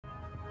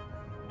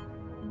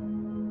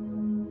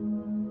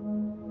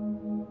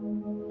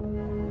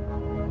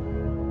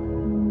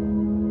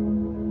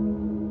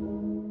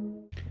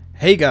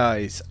Hey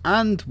guys,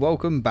 and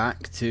welcome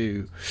back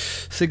to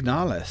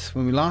Signalis.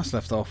 When we last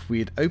left off, we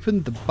had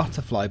opened the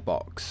butterfly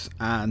box,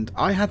 and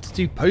I had to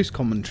do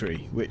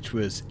post-commentary, which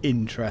was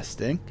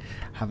interesting.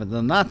 Haven't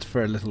done that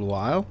for a little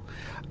while.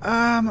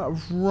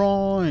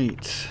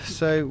 Right,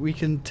 so we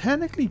can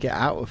technically get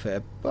out of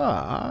here,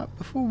 but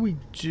before we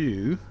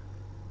do,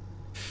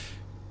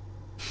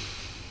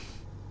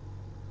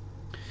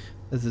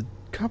 there's a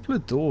couple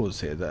of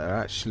doors here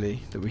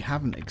that we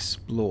haven't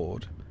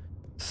explored.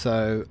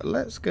 So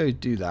let's go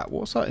do that.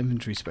 What's our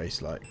inventory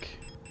space like?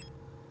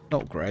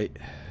 Not great.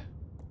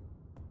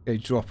 Go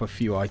drop a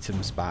few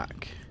items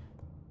back.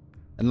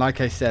 And like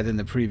I said in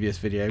the previous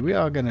video, we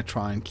are going to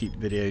try and keep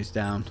videos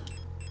down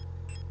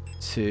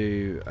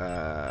to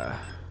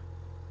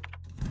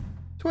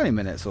 20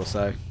 minutes or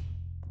so.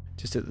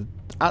 Just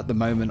at the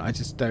moment, I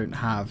just don't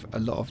have a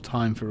lot of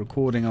time for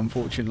recording,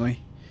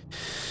 unfortunately.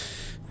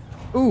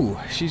 Ooh,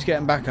 she's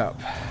getting back up.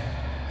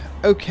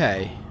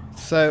 Okay.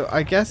 So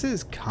I guess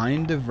it's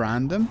kind of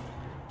random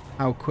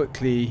how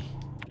quickly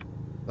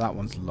that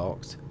one's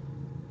locked.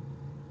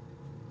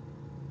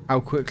 How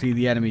quickly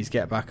the enemies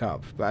get back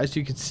up. But as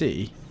you can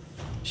see,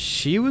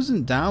 she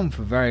wasn't down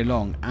for very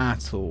long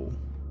at all,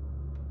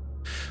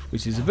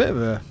 which is a bit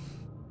of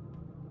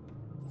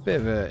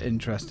an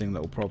interesting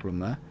little problem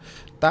there.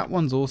 That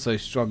one's also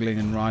struggling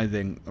and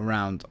writhing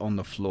around on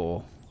the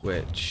floor,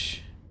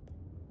 which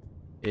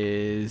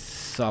is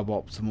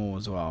suboptimal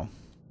as well.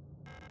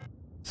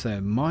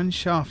 So,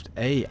 mineshaft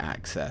A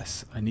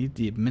access. I need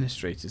the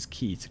administrator's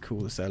key to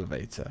call this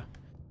elevator.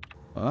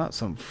 Well,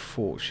 that's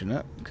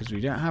unfortunate, because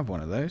we don't have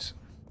one of those.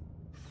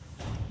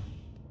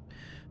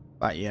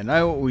 But you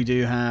know what we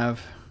do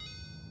have?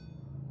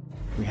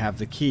 We have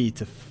the key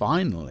to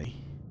finally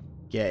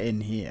get in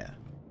here,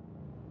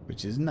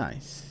 which is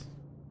nice.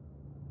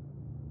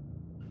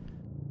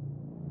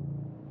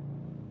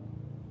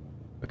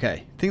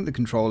 Okay, I think the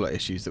controller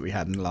issues that we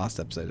had in the last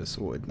episode are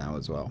sorted now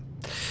as well.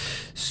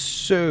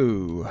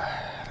 So,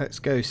 let's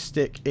go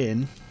stick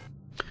in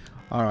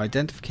our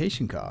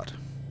identification card.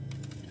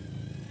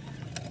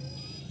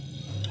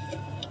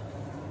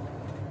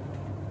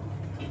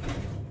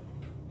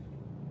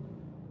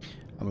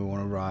 And we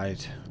want to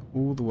ride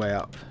all the way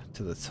up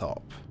to the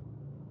top.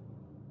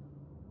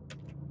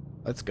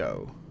 Let's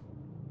go.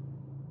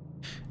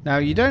 Now,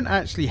 you don't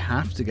actually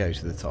have to go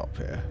to the top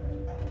here.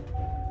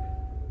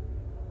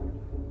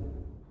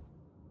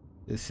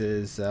 This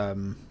is a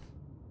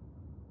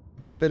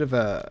bit of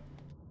a...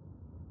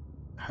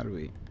 How do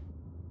we...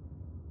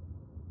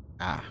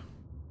 I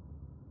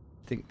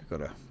think we've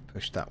got to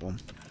push that one.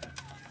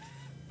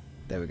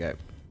 There we go.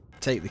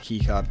 Take the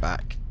key card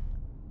back.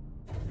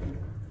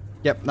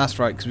 Yep, that's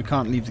right, because we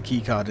can't leave the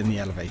key card in the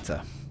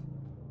elevator.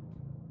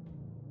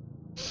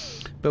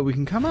 But we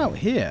can come out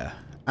here.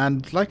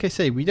 And like I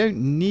say, we don't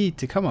need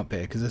to come up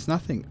here, because there's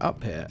nothing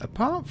up here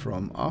apart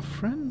from our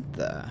friend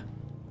there.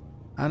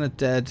 And a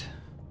dead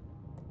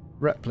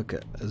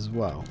replicate as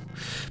well.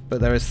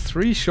 But there is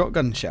 3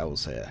 shotgun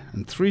shells here,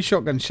 and 3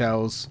 shotgun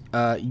shells,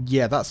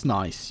 yeah, that's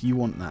nice. You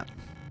want that.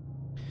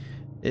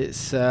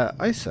 It's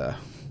Isa.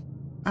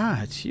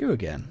 Ah, it's you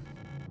again.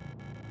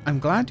 I'm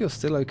glad you're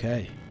still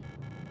okay.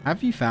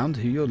 Have you found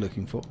who you're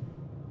looking for?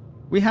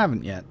 We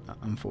haven't yet,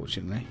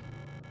 unfortunately.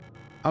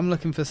 I'm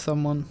looking for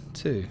someone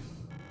too.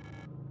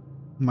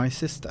 My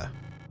sister.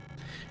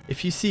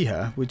 If you see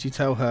her, would you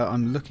tell her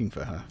I'm looking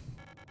for her?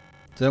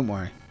 Don't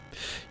worry.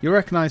 You'll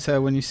recognize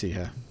her when you see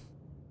her.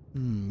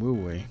 Will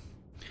we?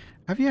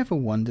 Have you ever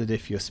wondered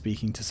if you're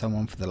speaking to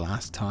someone for the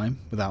last time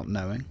without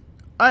knowing?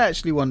 I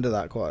actually wonder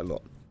that quite a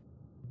lot.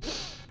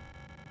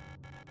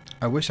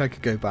 I wish I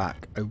could go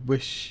back. I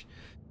wish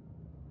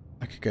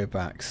I could go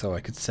back so I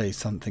could say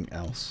something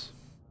else.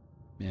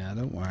 Yeah,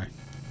 don't worry.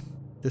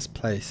 This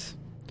place,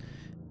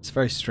 it's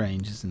very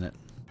strange, isn't it?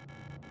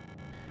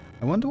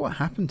 I wonder what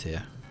happened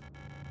here.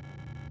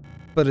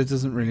 But it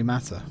doesn't really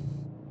matter.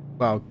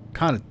 Well,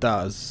 kind of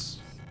does.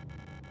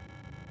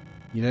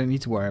 You don't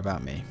need to worry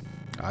about me.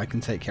 I can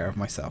take care of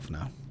myself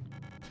now.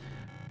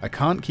 I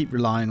can't keep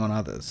relying on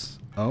others.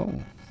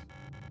 Oh.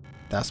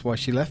 That's why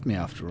she left me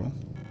after all.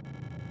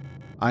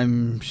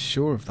 I'm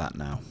sure of that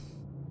now.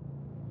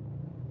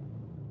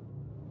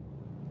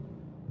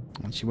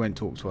 And she won't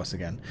talk to us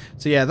again.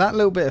 So yeah, that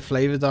little bit of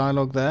flavour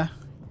dialogue there,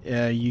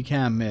 you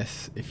can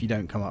miss if you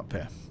don't come up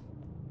here.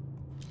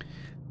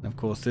 And of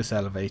course, this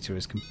elevator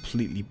is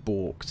completely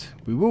balked.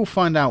 We will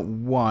find out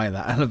why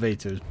that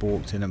elevator is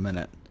balked in a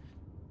minute.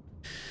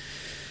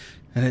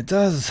 And it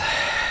does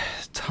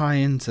tie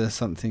into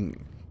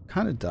something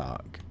kind of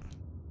dark.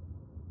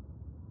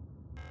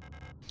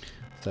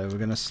 So we're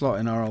going to slot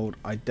in our old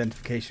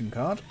identification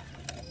card.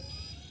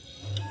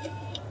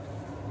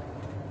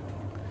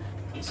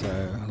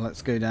 So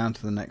let's go down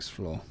to the next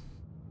floor.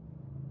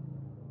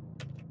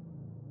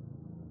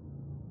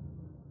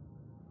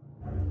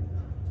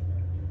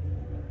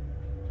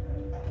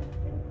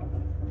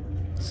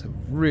 It's a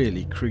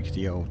really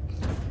creaky old...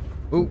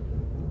 Ooh!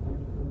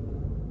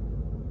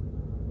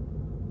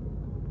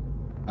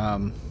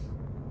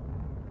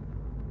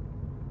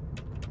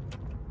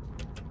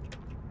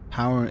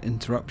 Power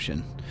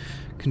interruption.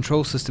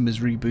 Control system is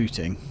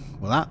rebooting.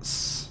 Well,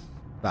 that's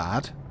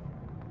bad.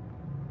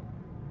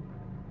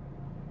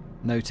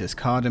 Notice,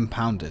 card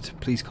impounded.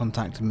 Please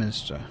contact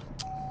administrator.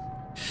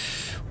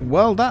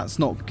 Well, that's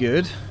not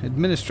good.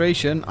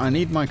 Administration, I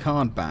need my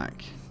card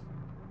back.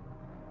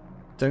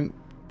 Don't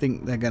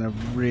think they're going to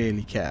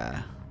really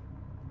care.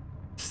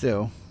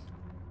 Still,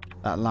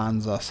 that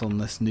lands us on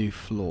this new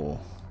floor.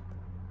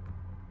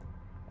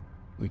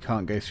 We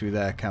can't go through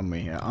there, can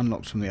we? It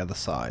unlocks from the other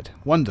side.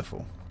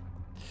 Wonderful.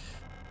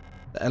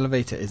 The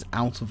elevator is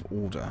out of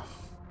order.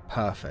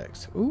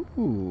 Perfect.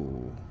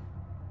 Ooh.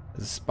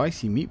 There's a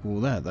spicy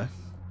meatball there, though.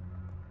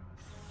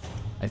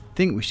 I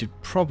think we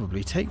should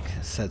probably take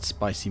said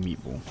spicy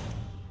meatball.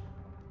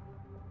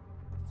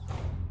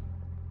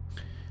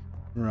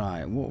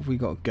 Right, what have we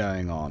got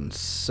going on?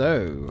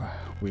 So,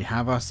 we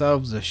have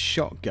ourselves a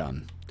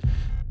shotgun.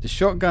 The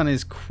shotgun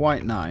is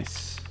quite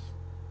nice.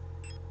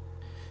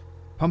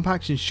 Pump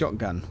action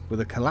shotgun with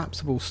a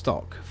collapsible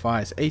stock.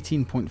 Fires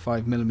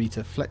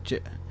 18.5mm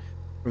Fletcher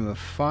from a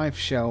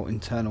 5-shell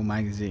internal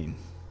magazine.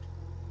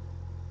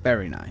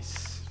 Very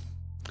nice.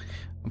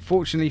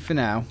 Unfortunately for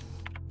now,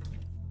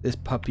 this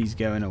puppy's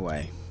going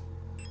away,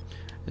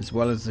 as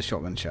well as the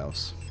shotgun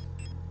shells.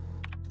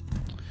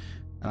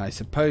 And I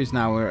suppose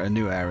now we're at a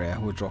new area,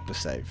 we'll drop a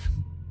save.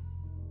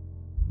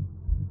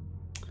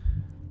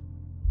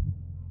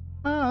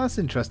 Ah, that's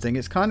interesting.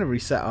 It's kind of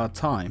reset our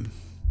time.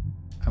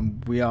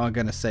 And we are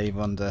going to save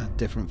under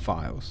different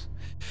files.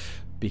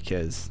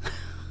 Because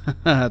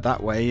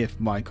that way, if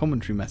my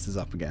commentary messes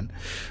up again,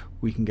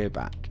 we can go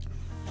back.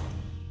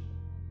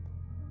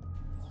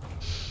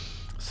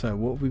 So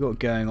what have we got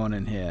going on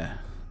in here?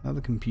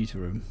 Another computer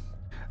room.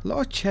 A lot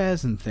of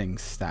chairs and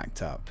things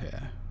stacked up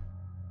here.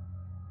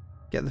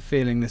 Get the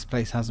feeling this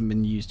place hasn't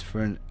been used for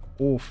an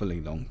awfully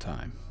long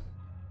time.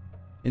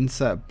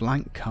 Insert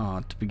blank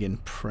card to begin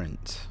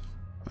print.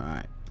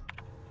 Alright.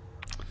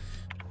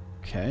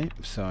 Okay,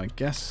 so I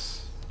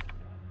guess...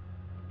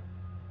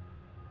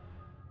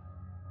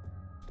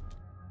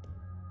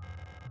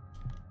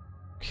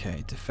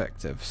 Okay,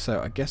 defective. So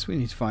I guess we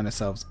need to find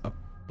ourselves a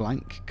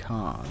blank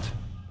card.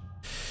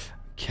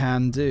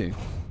 Can do.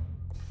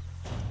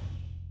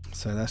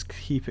 So let's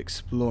keep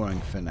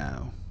exploring for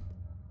now.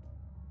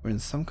 We're in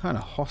some kind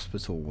of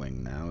hospital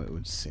wing now, it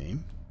would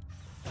seem.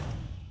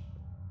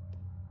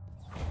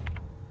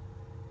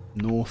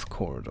 North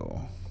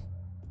corridor.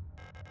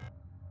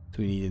 So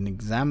we need an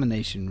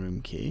examination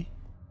room key.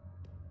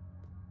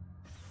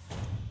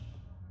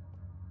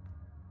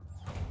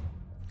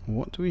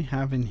 What do we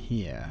have in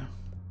here?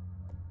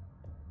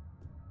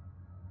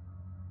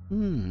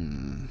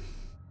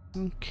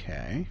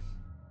 Okay.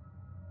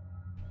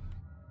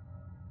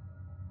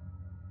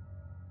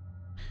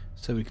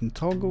 So we can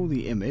toggle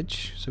the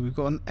image. So we've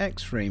got an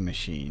X-ray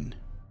machine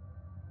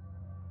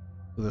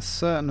with a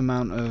certain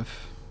amount of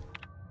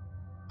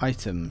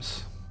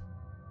items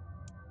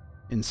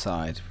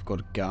inside. We've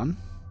got a gun.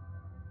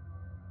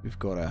 We've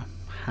got a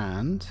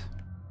hand.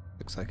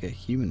 Looks like a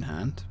human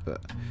hand,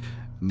 but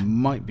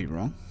might be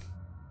wrong.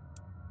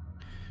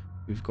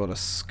 We've got a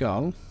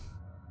skull,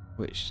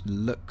 which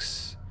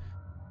looks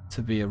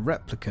to be a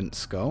replicant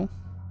skull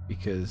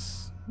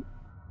because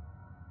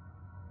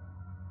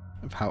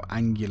of how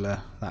angular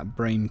that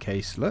brain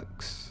case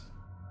looks.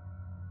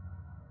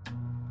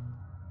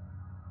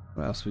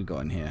 What else we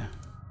got in here?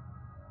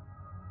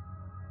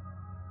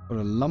 Got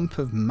a lump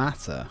of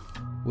matter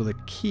with a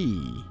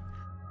key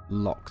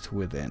locked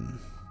within.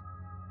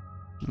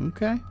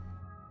 Okay.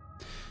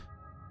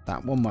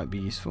 That one might be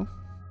useful.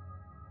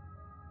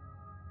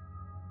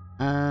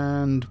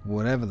 And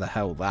whatever the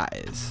hell that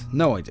is.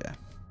 No idea.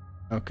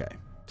 Okay.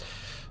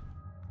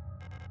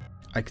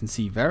 I can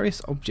see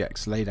various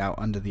objects laid out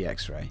under the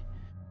X-ray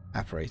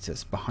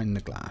apparatus behind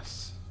the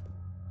glass.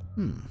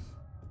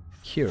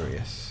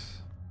 Curious.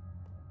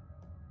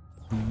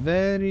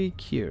 Very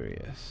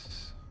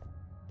curious.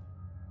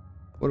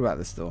 What about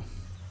this door?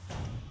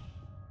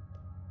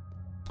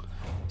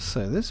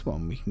 So this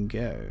one we can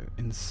go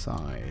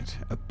inside.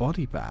 A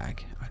body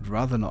bag. I'd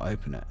rather not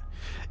open it.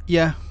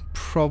 Yeah,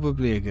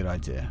 probably a good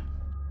idea.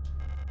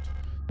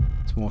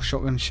 Some more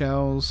shotgun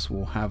shells.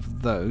 We'll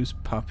have those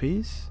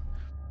puppies.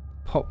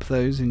 Pop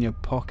those in your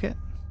pocket.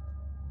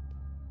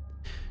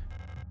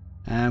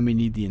 And we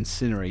need the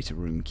incinerator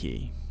room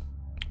key.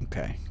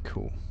 Okay,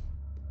 cool.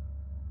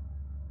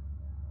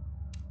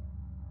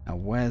 Now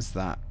where's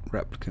that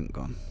replicant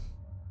gone?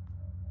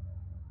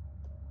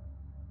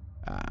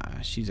 Ah,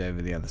 she's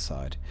over the other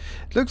side.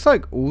 It looks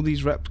like all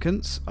these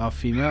replicants are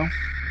female.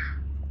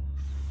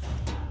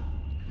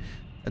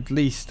 At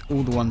least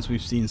all the ones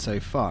we've seen so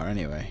far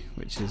anyway,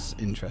 which is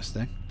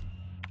interesting.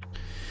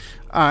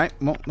 Alright,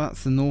 well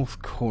that's the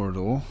north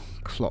corridor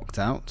clocked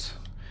out.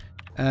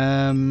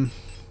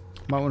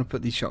 Might want to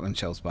put these shotgun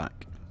shells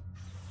back.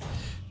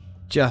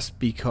 Just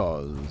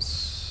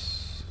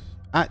because...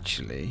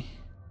 Actually,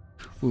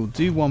 we'll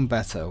do one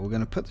better. We're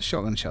going to put the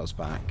shotgun shells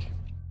back.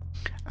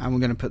 And we're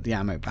going to put the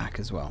ammo back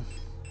as well.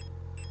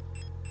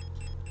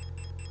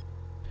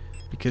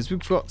 Because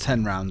we've got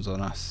 10 rounds on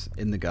us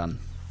in the gun.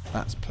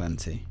 That's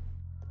plenty.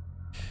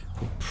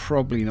 We're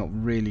probably not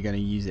really going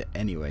to use it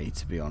anyway,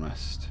 to be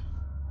honest.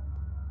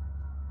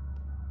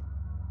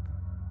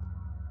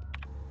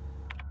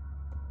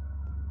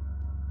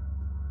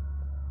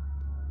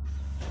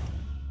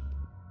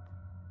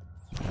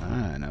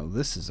 Ah, now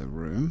this is a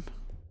room.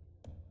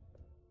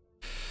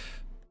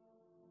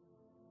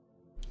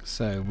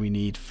 So we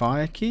need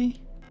fire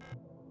key,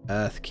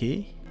 earth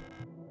key,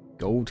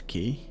 gold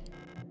key,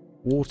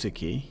 water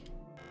key,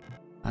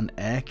 and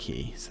air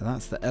key. So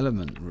that's the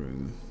element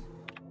room.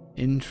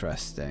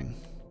 Interesting.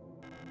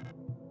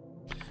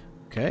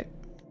 Okay.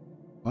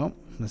 Well,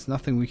 there's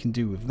nothing we can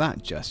do with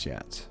that just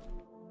yet.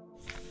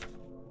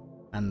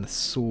 And the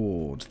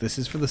sword. This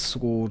is for the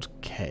sword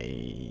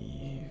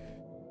cave.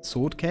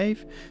 Sword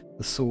cave?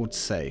 The sword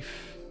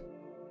safe.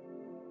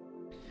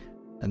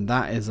 And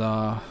that is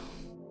our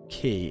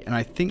key. And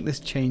I think this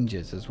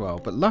changes as well.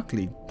 But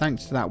luckily,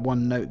 thanks to that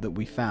one note that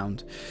we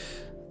found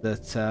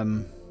that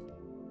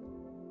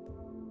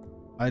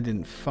I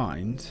didn't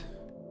find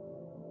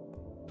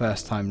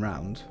first time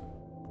round,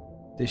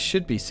 this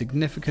should be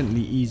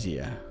significantly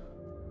easier.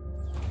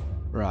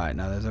 Right,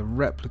 now there's a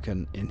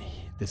replicant in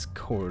this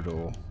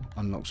corridor.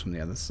 Unlocks from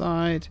the other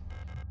side.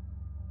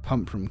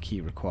 Pump room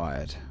key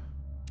required.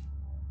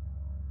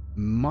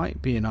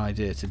 Might be an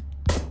idea to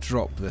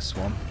drop this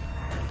one.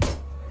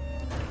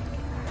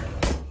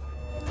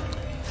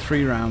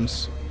 3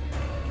 rounds.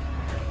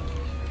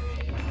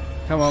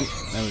 Come on,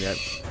 there we go.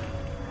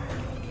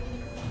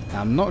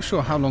 Now, I'm not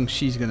sure how long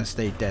she's going to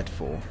stay dead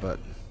for, but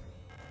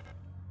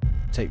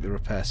take the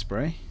repair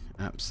spray,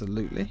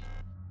 absolutely.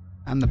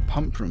 And the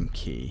pump room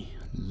key,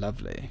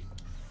 lovely.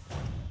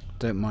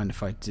 Don't mind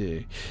if I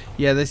do.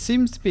 Yeah, there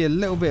seems to be a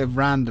little bit of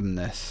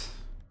randomness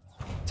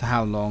to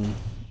how long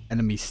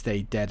enemies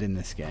stay dead in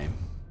this game,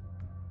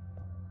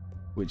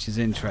 which is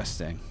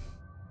interesting.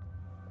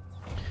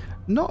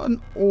 Not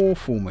an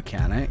awful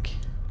mechanic,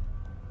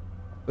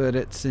 but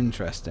it's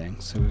interesting.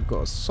 So we've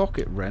got a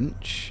socket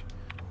wrench.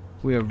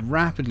 We are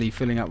rapidly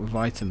filling up with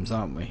items,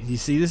 aren't we? You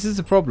see, this is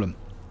the problem.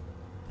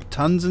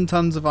 Tons and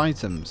tons of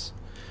items,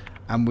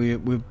 and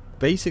we're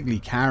basically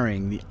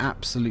carrying the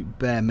absolute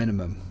bare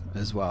minimum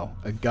as well.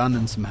 A gun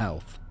and some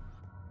health.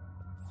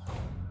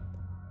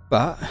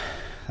 But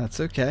that's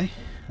okay.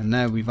 And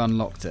now we've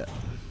unlocked it.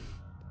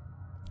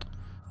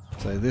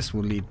 So this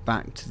will lead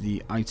back to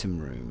the item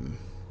room.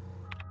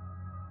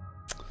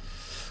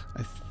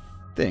 I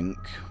think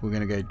we're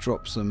going to go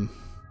drop some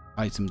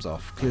items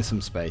off, clear some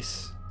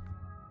space.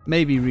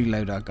 Maybe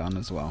reload our gun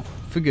as well,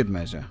 for good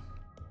measure.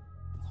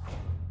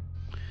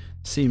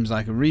 Seems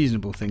like a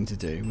reasonable thing to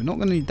do. We're not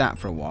going to need that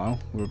for a while.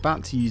 We're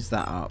about to use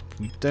that up.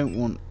 We don't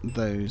want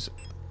those.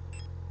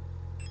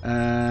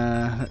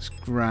 Let's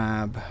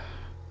grab...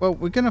 Well,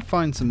 we're going to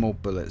find some more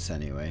bullets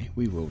anyway.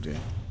 We will do.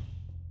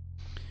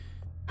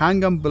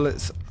 Handgun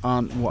bullets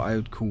aren't what I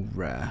would call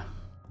rare.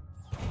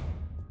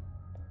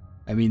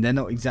 I mean, they're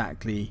not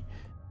exactly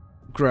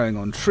growing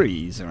on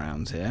trees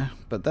around here,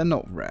 but they're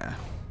not rare.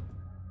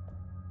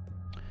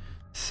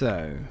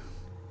 So,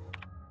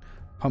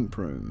 pump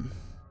room.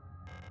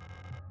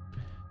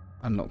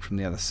 Unlocked from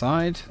the other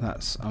side.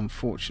 That's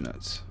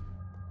unfortunate.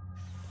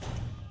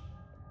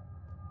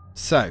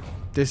 So,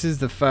 this is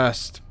the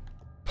first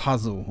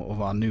puzzle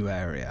of our new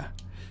area.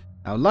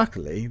 Now,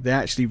 luckily, they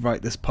actually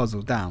write this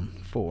puzzle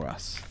down for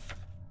us.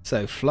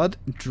 So, flood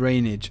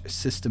drainage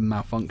system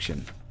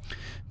malfunction.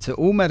 To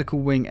all medical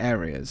wing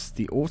areas,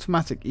 the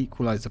automatic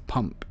equalizer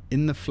pump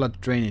in the flood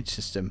drainage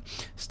system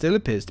still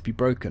appears to be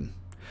broken,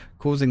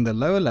 causing the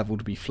lower level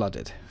to be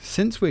flooded.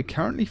 Since we're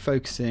currently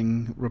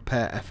focusing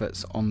repair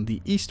efforts on the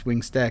east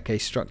wing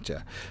staircase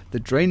structure, the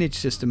drainage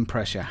system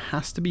pressure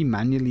has to be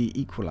manually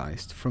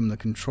equalized from the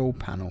control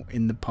panel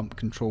in the pump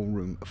control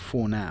room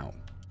for now.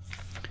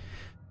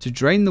 To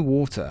drain the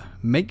water,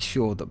 make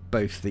sure that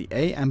both the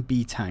A and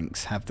B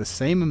tanks have the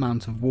same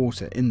amount of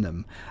water in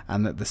them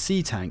and that the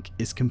C tank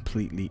is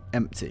completely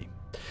empty.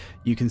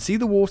 You can see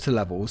the water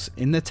levels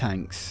in the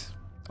tanks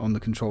on the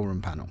control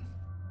room panel.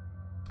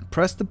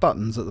 Press the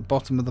buttons at the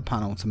bottom of the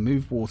panel to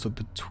move water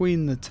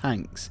between the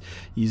tanks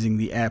using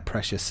the air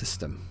pressure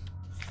system.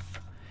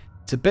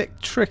 It's a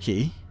bit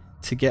tricky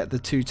to get the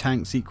 2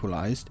 tanks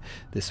equalized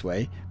this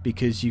way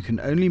because you can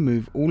only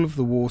move all of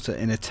the water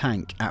in a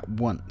tank at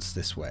once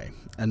this way,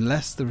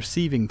 unless the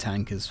receiving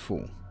tank is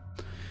full.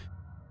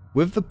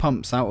 With the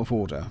pumps out of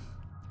order,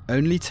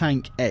 only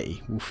tank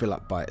A will fill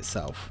up by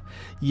itself.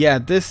 Yeah,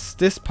 this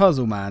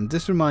puzzle, man,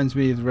 this reminds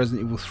me of the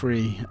Resident Evil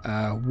 3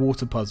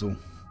 water puzzle.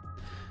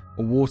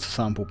 A water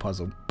sample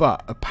puzzle,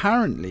 but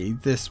apparently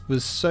this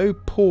was so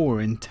poor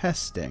in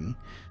testing,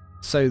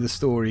 so the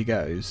story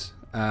goes.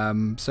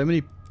 So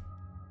many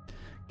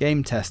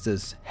game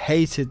testers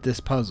hated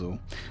this puzzle.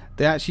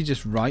 They actually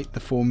just write the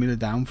formula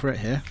down for it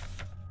here.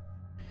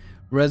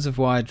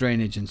 Reservoir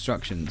drainage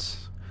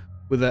instructions.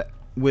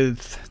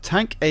 With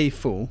tank A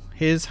full,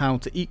 here's how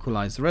to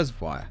equalize the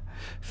reservoir.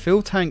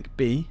 Fill tank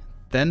B,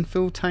 then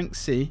fill tank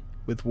C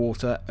with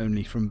water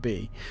only from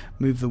B.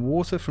 Move the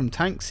water from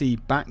tank C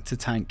back to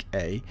tank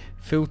A.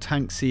 Fill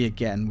tank C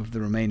again with the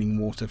remaining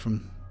water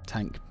from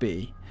tank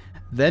B.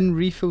 Then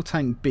refill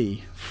tank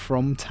B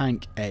from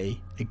tank A.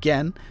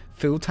 Again,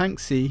 fill tank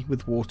C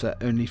with water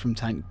only from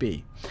tank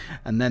B.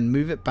 And then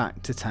move it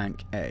back to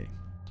tank A.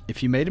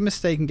 If you made a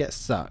mistake and get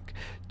stuck,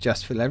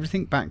 just fill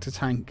everything back to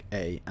tank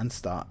A and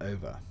start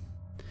over.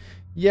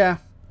 Yeah.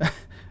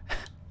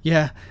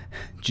 Yeah.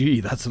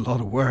 Gee, that's a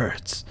lot of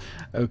words.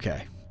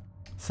 Okay.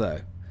 So,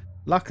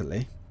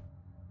 luckily,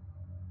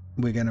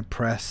 we're going to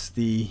press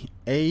the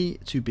A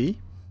to B.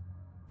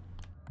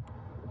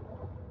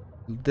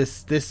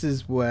 This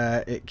is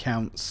where it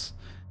counts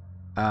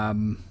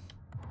playing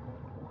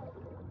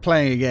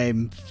a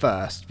game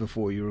first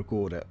before you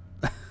record it.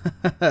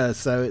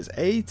 So it's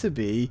A to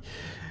B,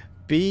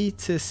 B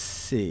to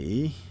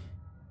C,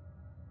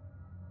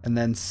 and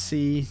then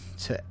C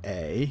to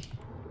A,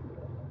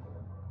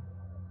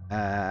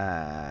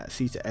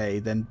 C to A,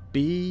 then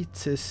B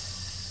to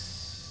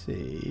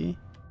C,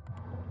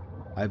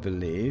 I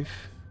believe,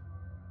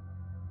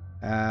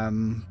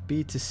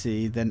 B to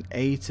C, then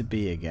A to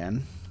B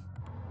again.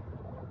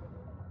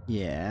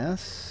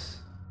 Yes.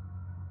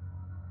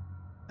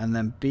 And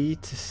then B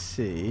to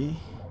C.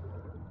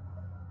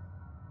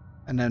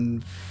 And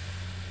then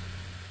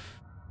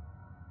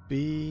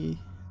B...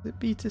 Is it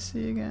B to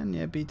C again?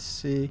 Yeah, B to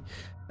C.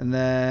 And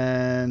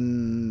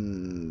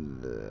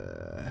then...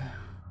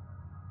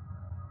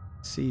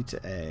 C to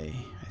A,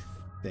 I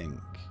think.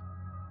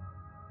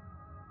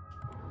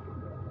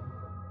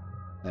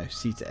 No,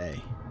 C to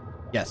A.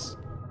 Yes.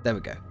 There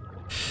we go.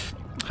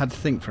 Had to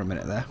think for a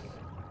minute there.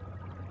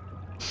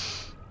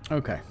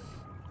 Okay.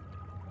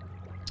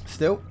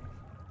 Still.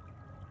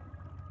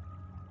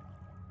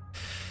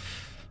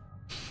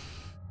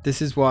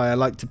 This is why I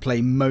like to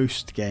play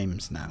most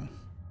games now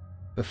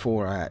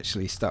before I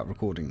actually start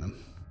recording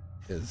them,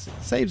 because it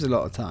saves a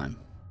lot of time.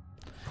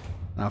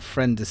 Our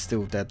friend is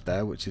still dead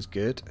there, which is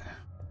good.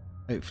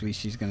 Hopefully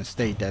she's going to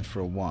stay dead for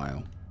a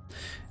while.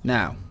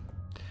 Now,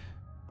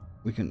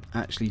 we can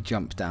actually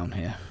jump down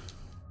here.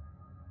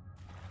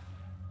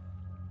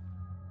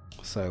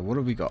 So what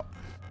have we got?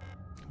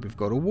 We've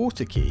got a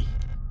water key.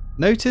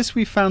 Notice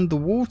we found the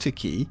water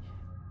key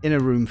in a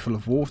room full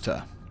of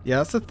water. Yeah,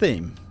 that's a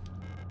theme.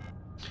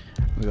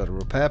 We've got a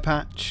repair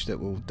patch that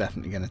we're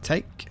definitely going to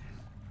take.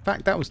 In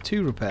fact, that was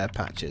 2 repair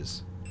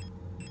patches.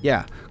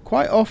 Yeah,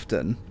 quite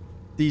often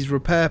these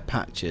repair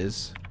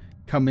patches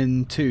come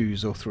in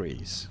 2s or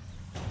 3s.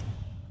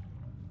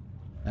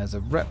 There's a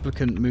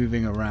replicant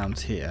moving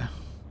around here,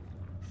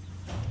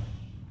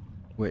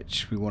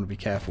 which we want to be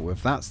careful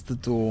with. That's the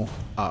door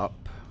up.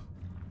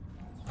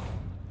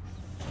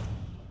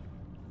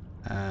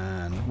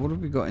 And what have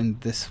we got in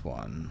this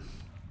one?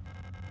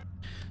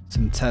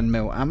 Some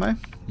 10mm ammo.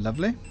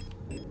 Lovely.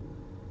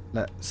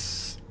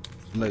 Let's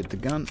load the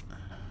gun.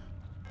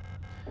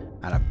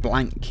 And a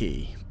blank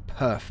key.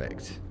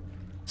 Perfect.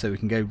 So we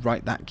can go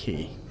write that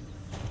key.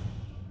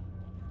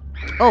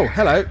 Oh,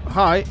 hello.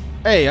 Hi.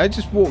 Hey, I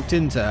just walked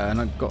into her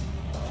and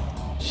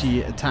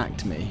she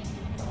attacked me.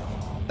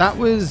 That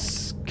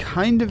was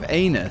kind of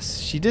anus.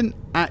 She didn't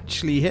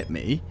actually hit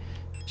me.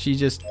 She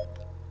just...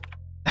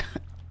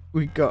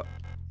 we got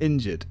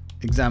injured.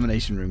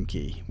 Examination room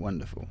key.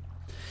 Wonderful.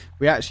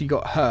 We actually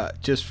got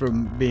hurt just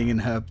from being in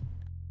her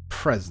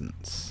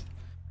presence.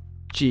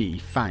 Gee,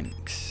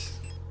 thanks.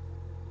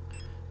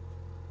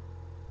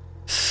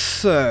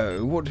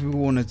 So, what do we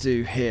want to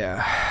do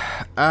here?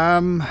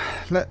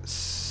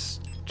 Let's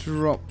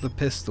drop the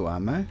pistol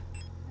ammo.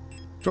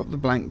 Drop the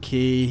blank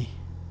key.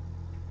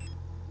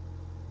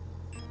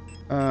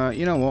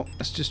 You know what?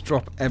 Let's just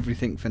drop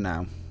everything for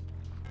now.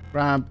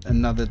 Grab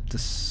another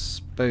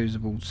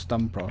disposable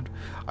stun prod.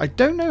 I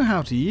don't know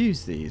how to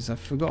use these. I've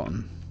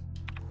forgotten.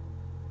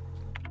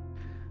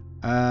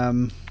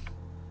 In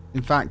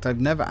fact, I've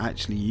never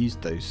actually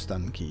used those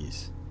stun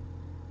keys.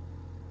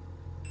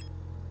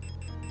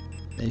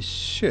 They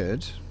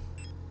should.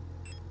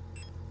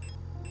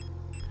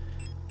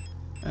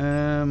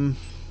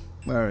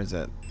 Where is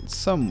it? It's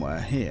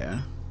somewhere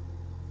here.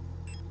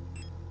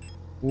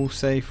 Wall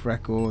safe,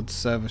 records,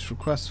 service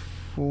request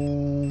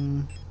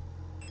form.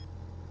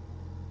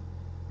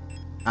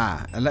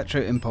 Ah,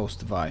 electro impulse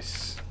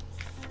device.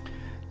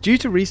 Due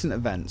to recent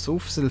events, all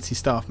facility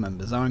staff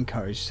members are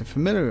encouraged to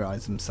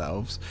familiarise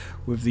themselves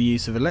with the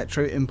use of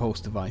electro impulse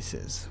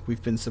devices.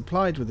 We've been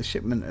supplied with a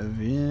shipment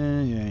of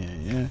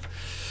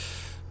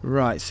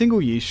Right,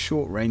 single-use,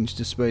 short-range,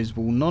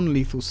 disposable,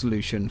 non-lethal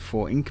solution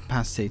for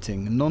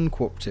incapacitating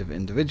non-cooperative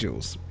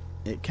individuals.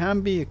 It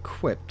can be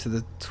equipped to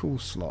the tool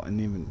slot in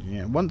the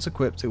inventory. Once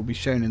equipped, it will be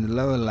shown in the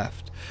lower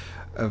left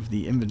of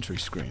the inventory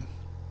screen.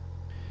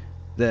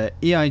 The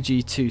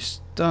EIG-2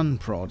 stun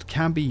prod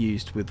can be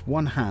used with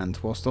one hand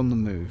whilst on the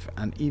move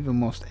and even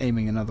whilst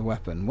aiming another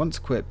weapon. Once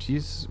equipped,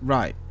 use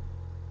right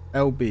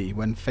LB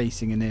when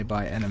facing a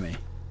nearby enemy.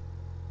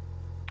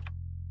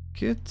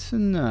 Good to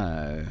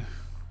know.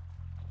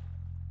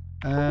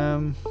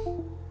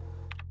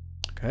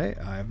 Okay,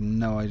 I have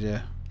no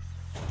idea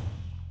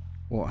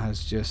what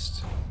has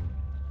just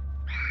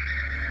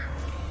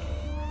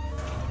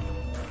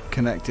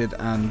connected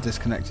and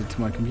disconnected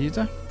to my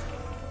computer.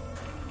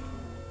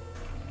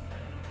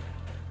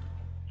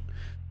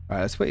 Right,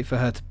 let's wait for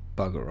her to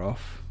bugger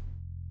off.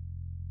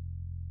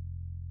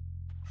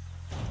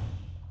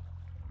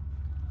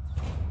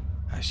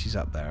 Oh, she's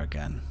up there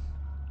again.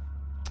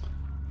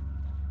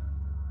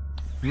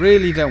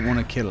 Really don't want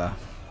to kill her,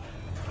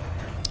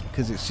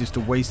 because it's just a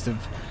waste of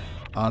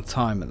our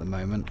time at the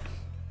moment.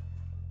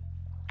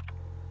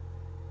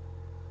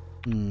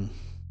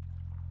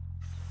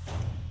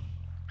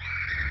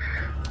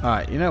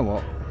 Alright, you know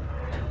what?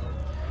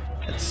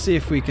 Let's see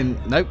if we can...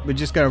 Nope, we're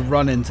just going to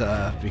run into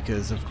her,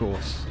 because of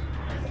course.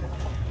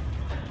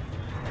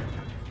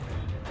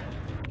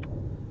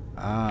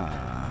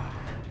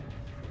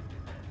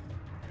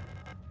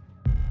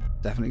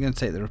 Definitely going to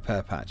take the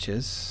repair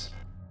patches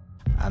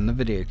and the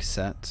video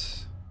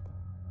cassette.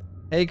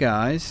 Hey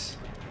guys,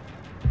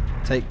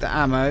 take the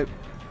ammo.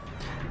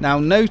 Now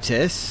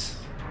notice,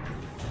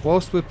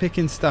 whilst we're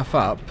picking stuff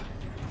up,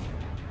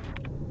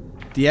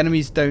 the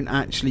enemies don't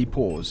actually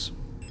pause.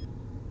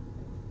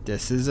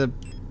 This is a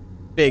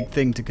big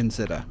thing to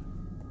consider.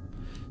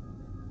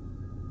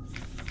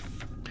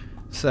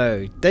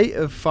 So, date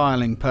of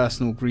filing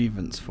personal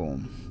grievance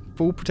form.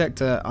 Full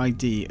protector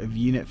ID of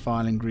unit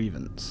filing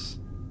grievance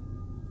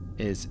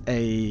is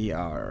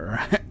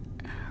AR.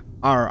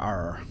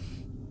 RR.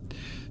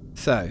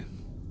 So,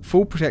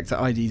 full protector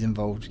IDs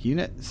involved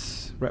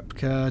units,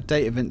 replica,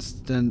 date of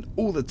incident,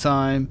 all the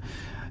time,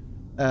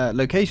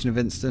 location of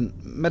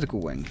incident, medical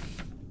wing.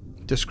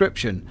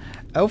 Description: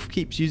 Elf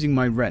keeps using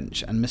my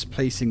wrench and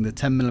misplacing the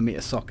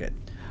 10mm socket.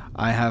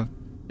 I have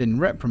been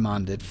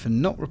reprimanded for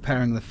not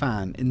repairing the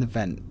fan in the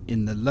vent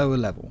in the lower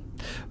level,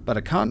 but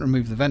I can't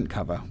remove the vent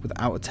cover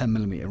without a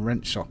 10mm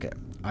wrench socket.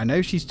 I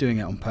know she's doing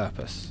it on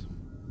purpose.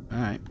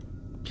 Alright.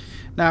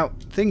 Now,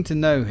 thing to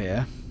know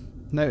here,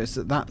 notice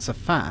that that's a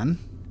fan,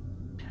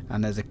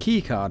 and there's a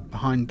key card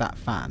behind that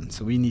fan,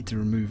 so we need to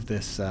remove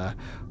this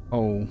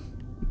whole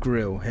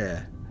grill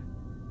here.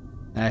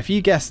 Now, if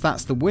you guess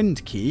that's the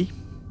wind key,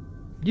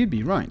 you'd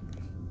be right.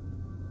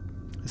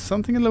 There's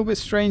something a little bit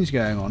strange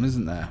going on,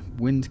 isn't there?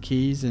 Wind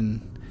keys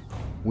in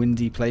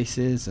windy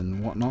places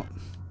and whatnot.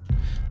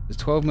 There's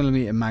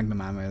 12mm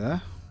magnum ammo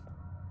there,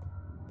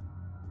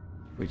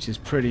 which is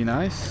pretty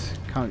nice.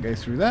 Can't go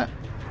through that.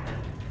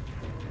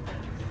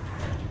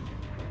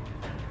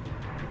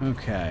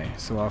 Okay,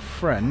 so our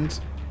friend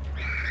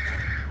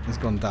has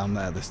gone down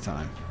there this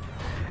time.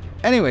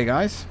 Anyway,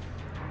 guys,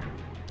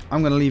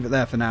 I'm going to leave it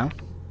there for now.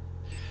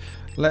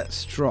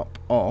 Let's drop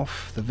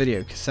off the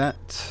video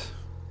cassette,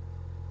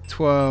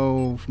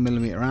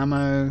 12mm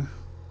ammo,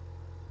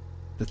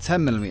 the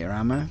 10mm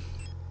ammo.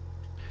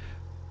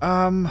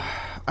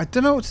 I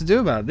don't know what to do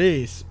about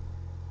these.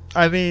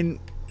 I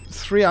mean,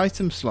 3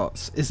 item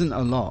slots isn't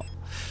a lot.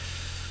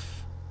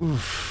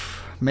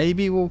 Oof.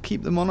 Maybe we'll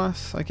keep them on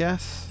us, I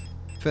guess,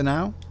 for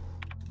now.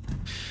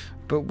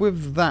 But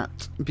with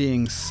that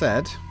being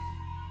said,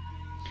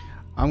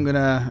 I'm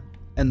gonna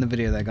end the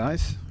video there,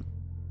 guys.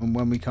 And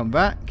when we come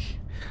back,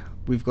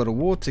 we've got a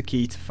water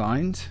key to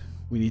find.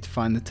 We need to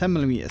find the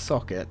 10mm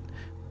socket,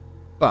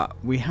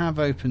 but we have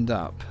opened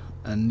up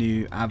a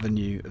new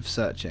avenue of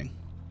searching.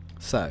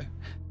 So,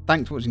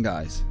 thanks for watching,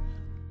 guys,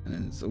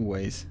 and as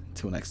always,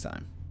 till next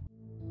time.